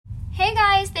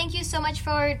guys, thank you so much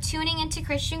for tuning into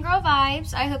Christian Girl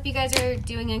Vibes. I hope you guys are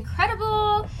doing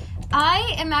incredible.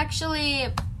 I am actually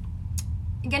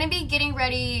gonna be getting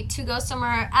ready to go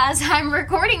somewhere as I'm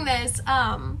recording this.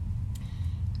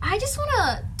 I just want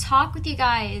to talk with you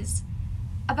guys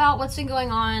about what's been going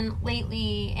on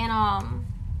lately, and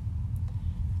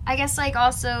I guess like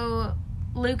also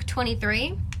Luke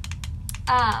 23.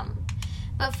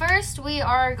 But first we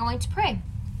are going to pray.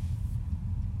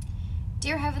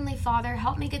 Dear Heavenly Father,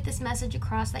 help me get this message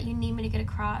across that you need me to get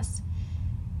across.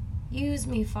 Use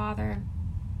me, Father.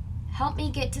 Help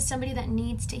me get to somebody that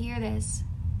needs to hear this.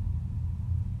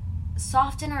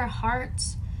 Soften our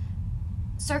hearts.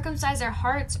 Circumcise our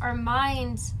hearts, our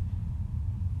minds.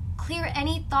 Clear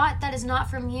any thought that is not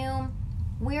from you.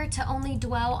 We're to only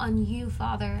dwell on you,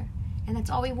 Father. And that's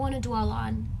all we want to dwell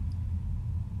on.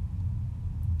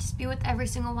 Just be with every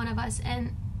single one of us.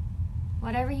 And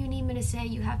whatever you need me to say,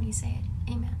 you have me say it.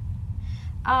 Amen.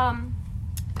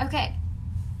 Okay.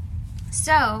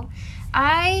 So,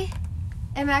 I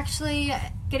am actually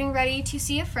getting ready to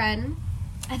see a friend.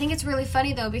 I think it's really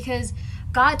funny, though, because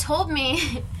God told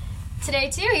me today,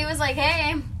 too. He was like,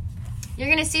 hey, you're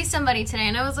going to see somebody today.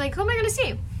 And I was like, who am I going to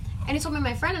see? And he told me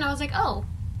my friend, and I was like, oh,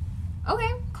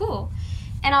 okay, cool.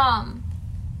 And,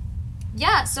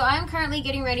 yeah, so I'm currently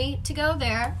getting ready to go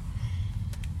there.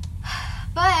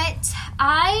 But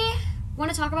I want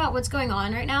to talk about what's going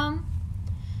on right now.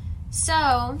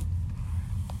 So,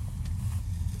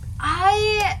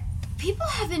 people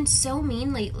have been so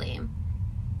mean lately.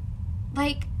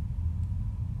 Like,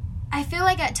 I feel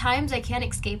like at times I can't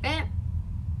escape it.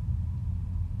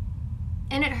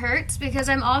 And it hurts because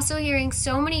I'm also hearing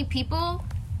so many people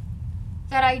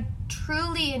that I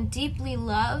truly and deeply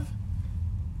love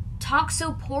talk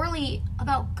so poorly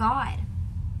about God.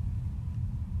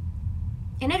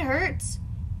 And it hurts.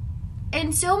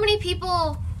 And so many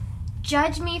people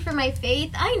judge me for my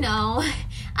faith. I know.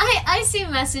 I see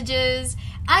messages.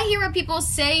 I hear what people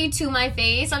say to my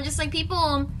face. I'm just like,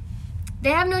 people,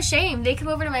 they have no shame. They come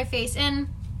over to my face. And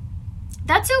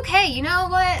that's okay. You know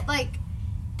what? Like,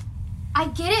 I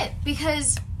get it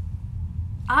because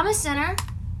I'm a sinner.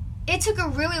 It took a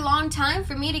really long time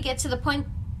for me to get to the point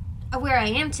of where I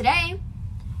am today.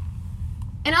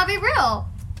 And I'll be real.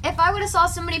 If I would have saw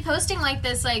somebody posting like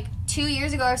this like 2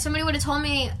 years ago, or somebody would have told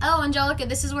me, oh, Angelica,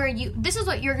 this is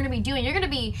what you're going to be doing. You're going to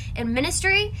be in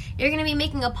ministry. You're going to be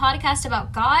making a podcast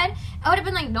about God. I would have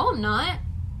been like, no, I'm not.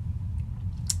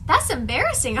 That's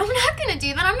embarrassing. I'm not going to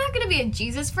do that. I'm not going to be a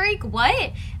Jesus freak.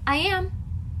 What? I am.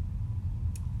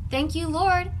 Thank you,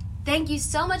 Lord. Thank you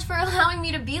so much for allowing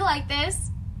me to be like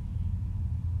this.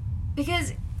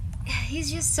 Because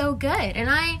he's just so good. And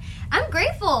I'm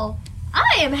grateful.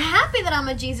 I am happy that I'm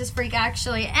a Jesus freak,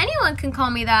 actually. Anyone can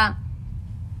call me that.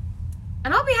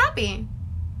 And I'll be happy.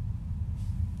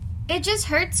 It just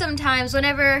hurts sometimes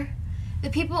whenever the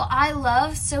people I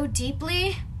love so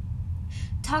deeply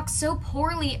talk so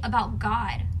poorly about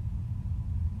God.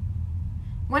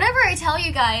 Whenever I tell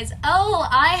you guys, oh,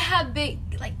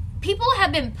 people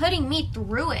have been putting me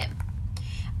through it.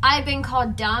 I've been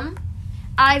called dumb.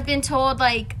 I've been told,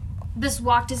 like, this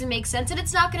walk doesn't make sense, and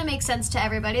it's not going to make sense to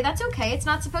everybody. That's okay. It's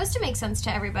not supposed to make sense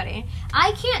to everybody.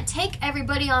 I can't take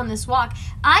everybody on this walk.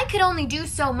 I can only do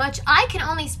so much. I can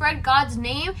only spread God's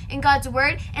name and God's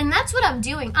word, and that's what I'm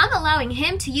doing. I'm allowing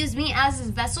him to use me as his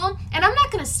vessel, and I'm not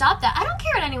going to stop that. I don't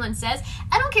care what anyone says.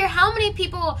 I don't care how many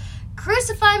people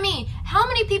crucify me. How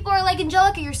many people are like,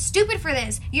 Angelica, you're stupid for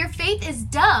this. Your faith is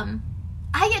dumb.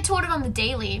 I get told it on the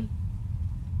daily.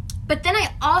 But then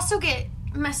I also get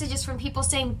messages from people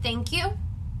saying thank you,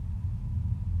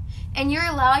 and you're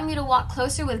allowing me to walk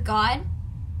closer with God.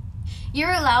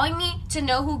 You're allowing me to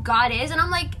know who God is. And I'm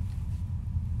like,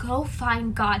 go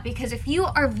find God, because if you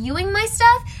are viewing my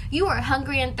stuff, you are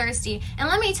hungry and thirsty. And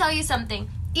let me tell you something,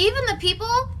 even the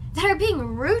people that are being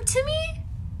rude to me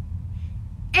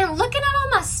and looking at all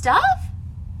my stuff,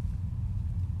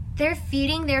 they're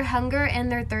feeding their hunger and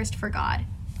their thirst for God.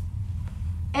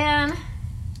 And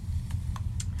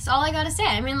that's all I gotta say.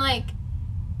 I mean, like,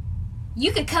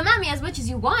 you could come at me as much as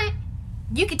you want.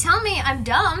 You could tell me I'm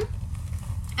dumb.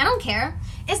 I don't care.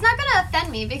 It's not gonna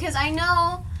offend me because I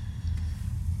know,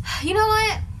 you know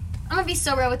what? I'm gonna be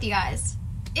so real with you guys.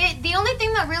 The only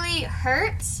thing that really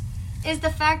hurts is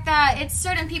the fact that it's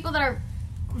certain people that are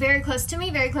very close to me,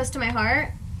 very close to my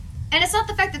heart. And it's not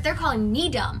the fact that they're calling me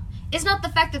dumb. It's not the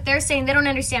fact that they're saying they don't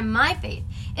understand my faith.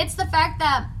 It's the fact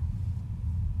that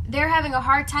they're having a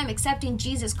hard time accepting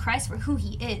Jesus Christ for who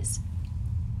he is.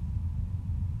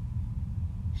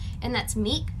 And that's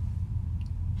meek.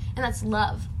 And that's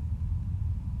love.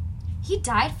 He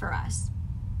died for us.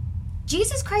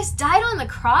 Jesus Christ died on the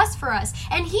cross for us,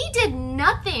 and he did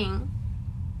nothing.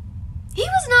 He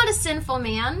was not a sinful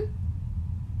man.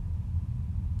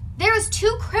 There was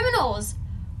two criminals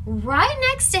right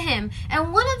next to him,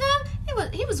 and one of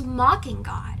them, he was mocking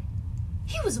God.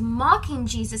 He was mocking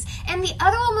Jesus, and the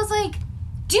other one was like,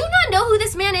 do you not know who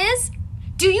this man is?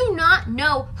 Do you not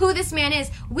know who this man is?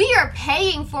 We are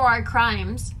paying for our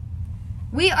crimes.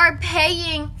 We are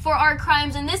paying for our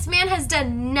crimes, and this man has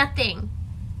done nothing.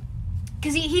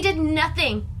 Because he did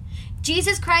nothing.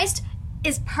 Jesus Christ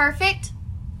is perfect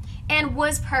and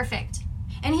was perfect,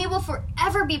 and he will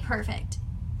forever be perfect.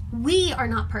 We are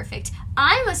not perfect.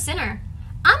 I'm a sinner.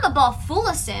 I'm a ball full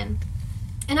of sin.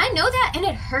 And I know that, and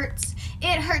it hurts.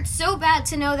 It hurts so bad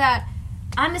to know that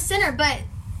I'm a sinner, but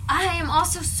I am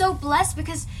also so blessed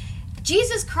because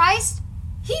Jesus Christ,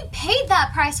 he paid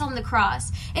that price on the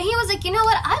cross. And he was like, you know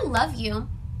what? I love you.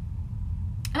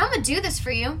 And I'm going to do this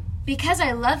for you because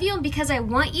I love you and because I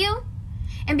want you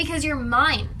and because you're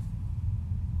mine.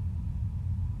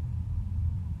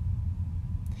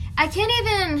 I can't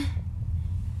even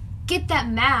get that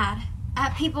mad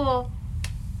at people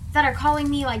that are calling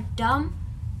me like dumb,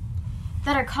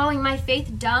 that are calling my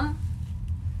faith dumb,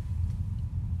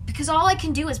 because all I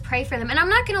can do is pray for them. And I'm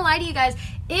not going to lie to you guys,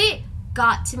 it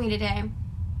got to me today.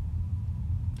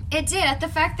 It did, at the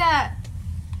fact that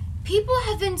people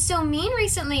have been so mean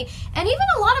recently. And even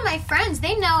a lot of my friends,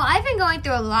 they know I've been going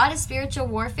through a lot of spiritual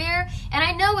warfare. And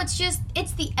I know it's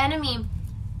the enemy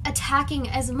attacking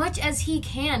as much as he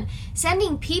can,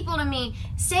 sending people to me,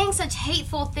 saying such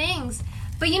hateful things.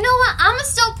 But you know what? I'm going to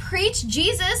still preach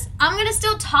Jesus. I'm going to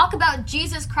still talk about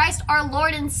Jesus Christ, our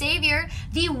Lord and Savior,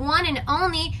 the one and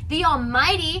only, the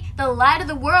Almighty, the light of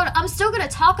the world. I'm still going to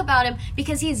talk about him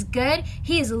because he's good,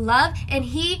 he is love, and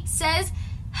he says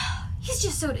he's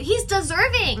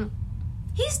deserving.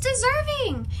 He's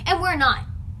deserving. And we're not.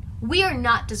 We are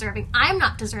not deserving. I'm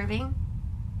not deserving.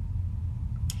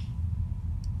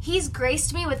 He's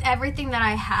graced me with everything that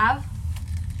I have.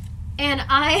 And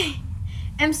I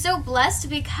am so blessed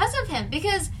because of him.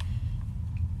 Because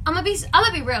I'm gonna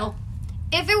be real.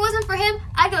 If it wasn't for him,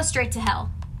 I'd go straight to hell.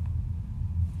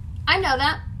 I know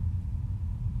that.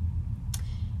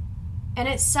 And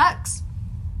it sucks.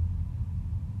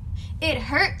 It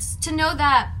hurts to know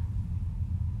that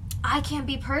I can't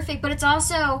be perfect, but it's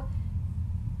also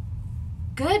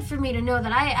good for me to know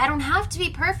that I don't have to be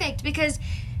perfect because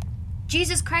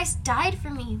Jesus Christ died for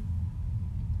me.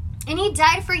 And he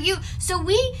died for you so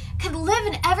we could live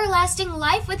an everlasting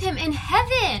life with him in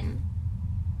heaven.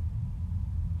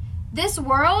 This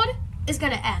world is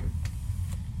going to end.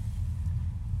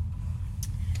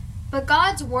 But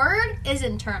God's word is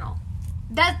eternal.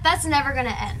 That's never going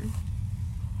to end.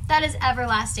 That is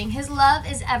everlasting. His love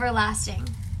is everlasting.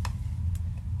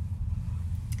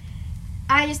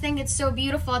 I just think it's so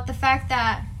beautiful at the fact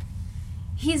that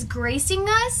he's gracing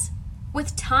us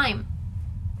with time.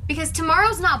 Because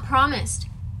tomorrow's not promised.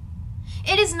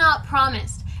 It is not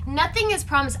promised. Nothing is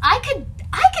promised. I could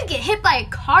get hit by a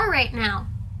car right now.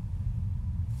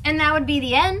 And that would be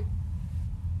the end.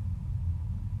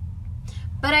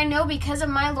 But I know because of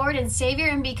my Lord and Savior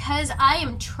and because I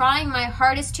am trying my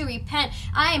hardest to repent,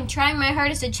 I am trying my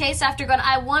hardest to chase after God,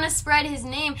 I want to spread his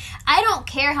name. I don't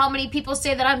care how many people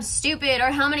say that I'm stupid or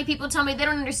how many people tell me they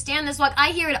don't understand this walk. I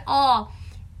hear it all.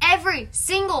 Every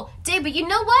single day. But you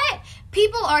know what?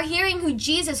 People are hearing who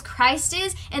Jesus Christ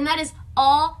is, and that is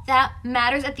all that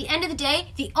matters. At the end of the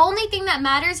day, the only thing that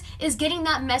matters is getting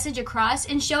that message across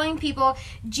and showing people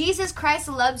Jesus Christ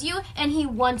loves you and he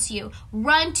wants you.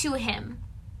 Run to him.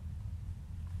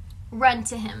 Run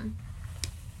to him.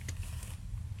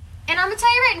 And I'm going to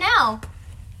tell you right now,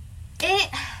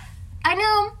 I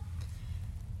know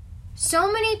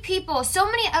so many people, so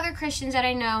many other Christians that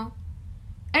I know,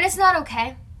 and it's not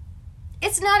okay.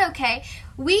 It's not okay.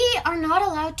 We are not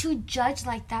allowed to judge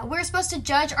like that. We're supposed to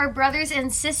judge our brothers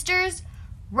and sisters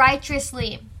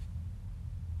righteously.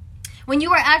 When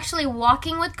you are actually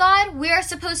walking with God, we are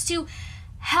supposed to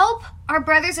help our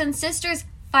brothers and sisters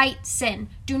fight sin.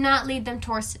 Do not lead them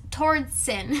towards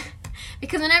sin.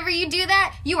 Because whenever you do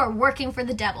that, you are working for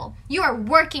the devil. You are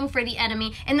working for the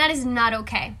enemy, and that is not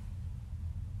okay.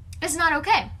 It's not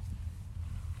okay.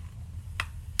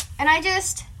 And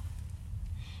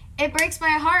it breaks my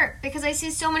heart because I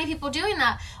see so many people doing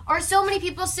that. Or so many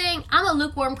people saying, I'm a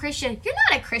lukewarm Christian. You're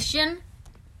not a Christian.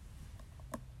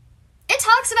 It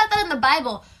talks about that in the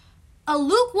Bible. A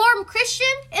lukewarm Christian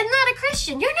is not a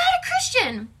Christian. You're not a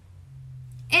Christian.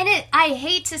 And I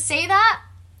hate to say that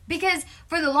because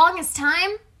for the longest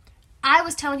time, I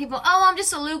was telling people, oh, I'm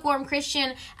just a lukewarm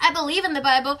Christian. I believe in the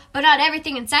Bible, but not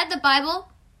everything inside the Bible.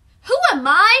 Who am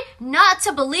I not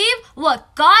to believe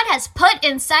what God has put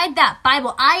inside that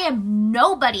Bible? I am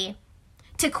nobody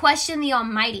to question the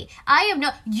Almighty.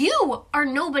 You are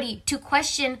nobody to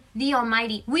question the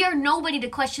Almighty. We are nobody to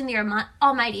question the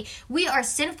Almighty. We are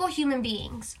sinful human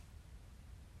beings.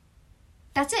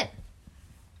 That's it.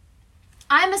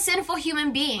 I'm a sinful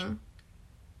human being.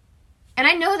 And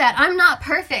I know that. I'm not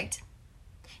perfect.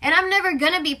 And I'm never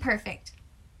going to be perfect.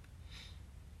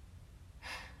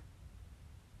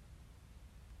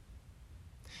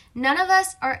 None of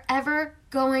us are ever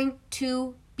going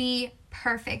to be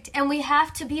perfect. And we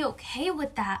have to be okay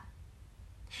with that.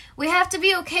 We have to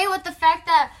be okay with the fact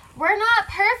that we're not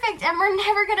perfect and we're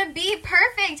never going to be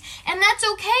perfect. And that's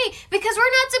okay because we're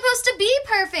not supposed to be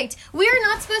perfect. We are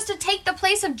not supposed to take the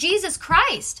place of Jesus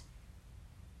Christ.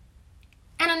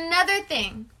 And another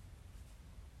thing,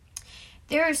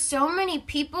 there are so many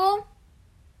people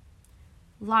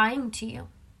lying to you.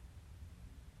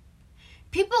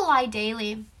 People lie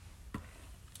daily.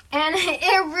 And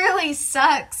it really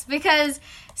sucks because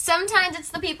sometimes it's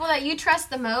the people that you trust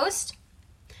the most.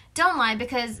 Don't lie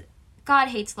because God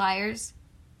hates liars.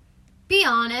 Be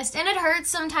honest. And it hurts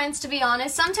sometimes to be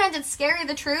honest. Sometimes it's scary,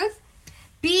 the truth.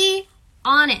 Be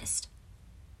honest.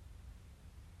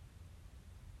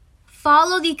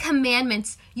 Follow the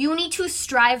commandments. You need to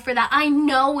strive for that. I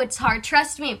know it's hard.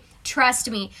 Trust me.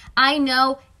 Trust me. I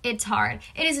know it's hard.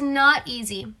 It is not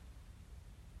easy.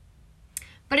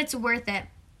 But it's worth it.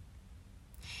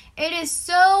 It is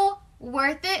so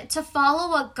worth it to follow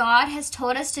what God has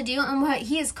told us to do and what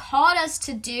He has called us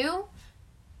to do,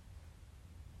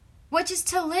 which is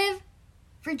to live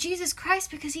for Jesus Christ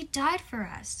because He died for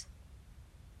us.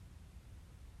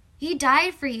 He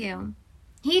died for you.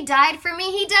 He died for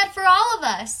me. He died for all of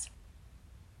us.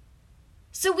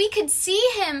 So we could see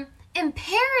Him in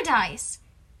paradise.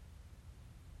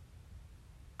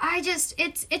 It's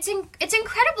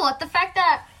incredible at the fact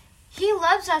that He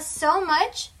loves us so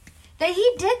much that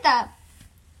He did that.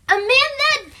 A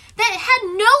man that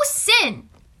had no sin.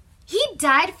 He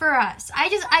died for us.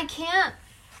 I can't.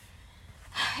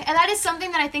 And that is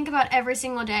something that I think about every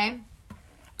single day.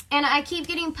 And I keep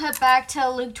getting put back to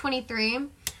Luke 23,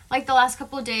 like the last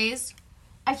couple of days.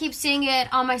 I keep seeing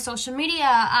it on my social media.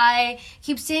 I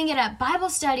keep seeing it at Bible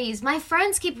studies. My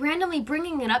friends keep randomly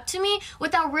bringing it up to me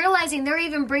without realizing they're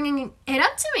even bringing it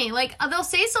up to me. Like, they'll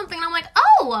say something and I'm like,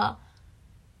 oh,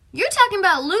 you're talking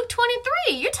about Luke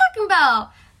 23. You're talking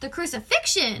about the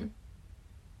crucifixion.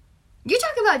 You're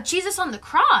talking about Jesus on the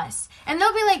cross. And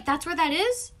they'll be like, that's where that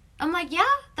is? I'm like, yeah,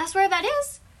 that's where that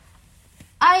is.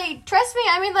 Trust me,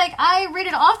 I read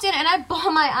it often and I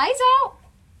bawl my eyes out.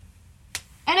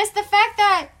 And it's the fact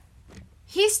that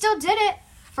He still did it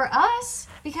for us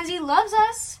because He loves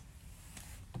us.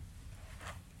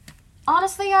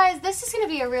 Honestly, guys, this is going to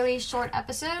be a really short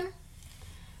episode.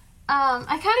 I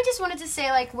kind of just wanted to say,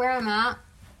 where I'm at.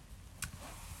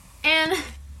 And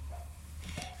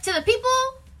to the people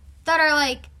that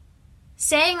are,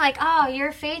 saying, oh,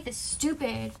 your faith is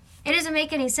stupid. It doesn't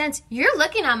make any sense. You're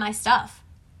looking at my stuff.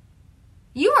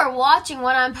 You are watching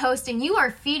what I'm posting. You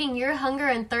are feeding your hunger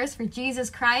and thirst for Jesus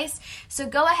Christ. So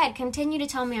go ahead, continue to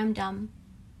tell me I'm dumb.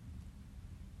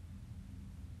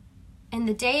 And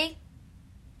the day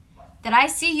that I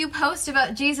see you post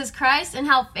about Jesus Christ and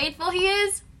how faithful He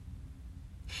is,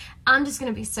 I'm just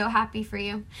going to be so happy for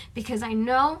you because I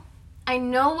know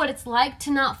what it's like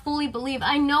to not fully believe.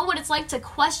 I know what it's like to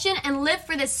question and live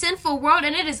for this sinful world,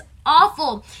 and it is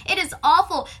awful. It is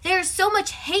awful. There is so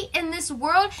much hate in this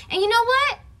world, and you know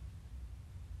what?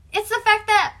 It's the fact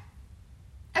that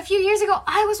a few years ago,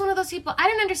 I was one of those people. I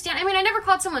didn't understand. I never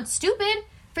called someone stupid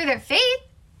for their faith,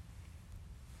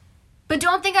 but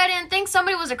don't think I didn't think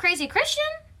somebody was a crazy Christian,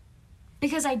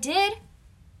 because I did.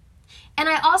 And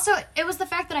it was the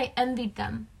fact that I envied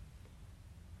them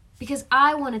because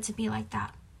I wanted to be like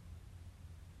that.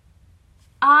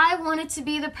 I wanted to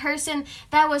be the person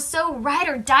that was so ride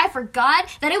or die for God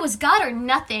that it was God or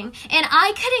nothing. And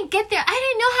I couldn't get there. I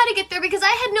didn't know how to get there because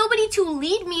I had nobody to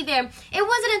lead me there. It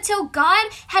wasn't until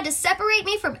God had to separate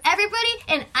me from everybody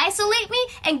and isolate me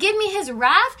and give me His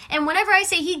wrath. And whenever I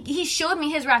say He showed me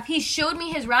His wrath, He showed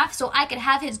me His wrath so I could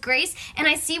have His grace. And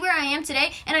I see where I am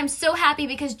today. And I'm so happy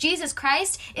because Jesus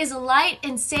Christ is light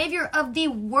and Savior of the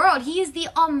world. He is the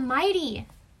Almighty.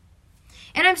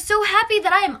 And I'm so happy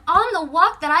that I am on the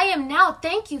walk that I am now.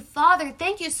 Thank you, Father.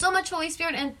 Thank you so much, Holy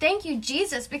Spirit. And thank you,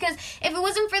 Jesus. Because if it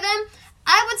wasn't for them,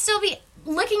 I would still be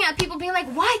looking at people being like,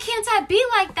 why can't I be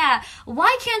like that?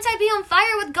 Why can't I be on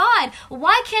fire with God?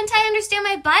 Why can't I understand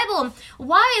my Bible?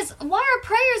 Why are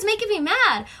prayers making me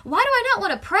mad? Why do I not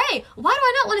want to pray? Why do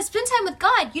I not want to spend time with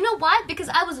God? You know why? Because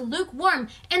I was lukewarm.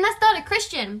 And that's not a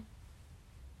Christian.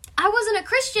 I wasn't a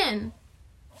Christian.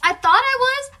 I thought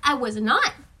I was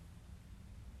not.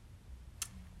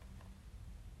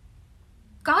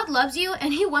 God loves you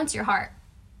and he wants your heart.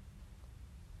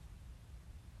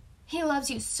 He loves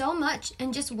you so much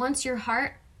and just wants your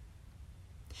heart.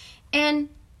 And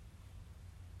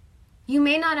you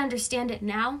may not understand it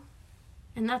now,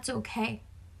 and that's okay.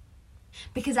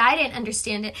 Because I didn't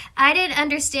understand it. I didn't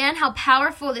understand how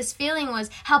powerful this feeling was,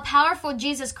 how powerful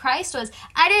Jesus Christ was.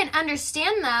 I didn't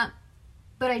understand that,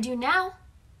 but I do now.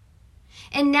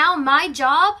 And now my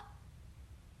job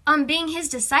on being his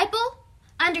disciple,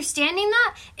 understanding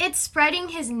that, it's spreading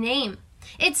his name.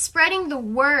 It's spreading the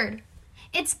word.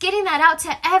 It's getting that out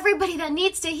to everybody that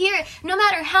needs to hear it. No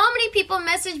matter how many people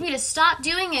message me to stop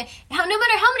doing it, no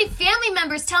matter how many family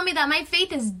members tell me that my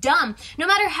faith is dumb, no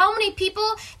matter how many people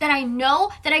that I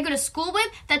know, that I go to school with,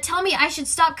 that tell me I should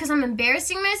stop because I'm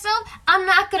embarrassing myself, I'm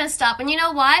not going to stop. And you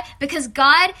know why? Because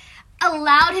God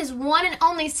allowed his one and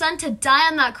only son to die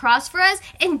on that cross for us,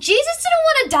 and Jesus didn't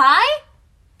want to die,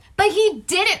 but he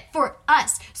did it for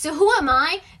us. So who am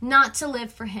I not to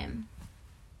live for him?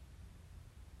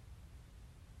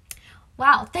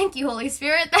 Wow, thank you, Holy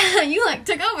Spirit. You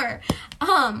took over.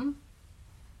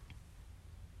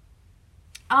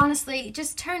 Honestly,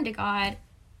 just turn to God.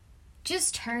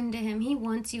 Just turn to him. He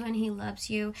wants you and he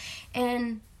loves you.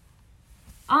 And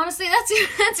honestly,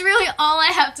 that's really all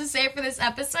I have to say for this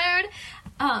episode.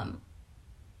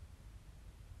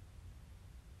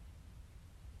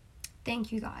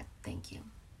 Thank you, God. Thank you.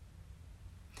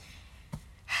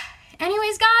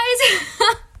 Anyways,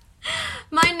 guys,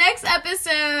 my next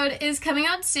episode is coming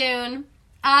out soon.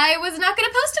 I was not going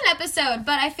to post an episode,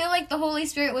 but I feel like the Holy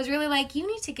Spirit was really like, you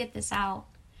need to get this out.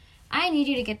 I need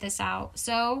you to get this out.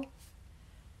 So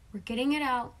we're getting it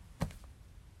out.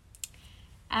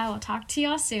 I will talk to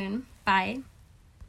y'all soon. Bye.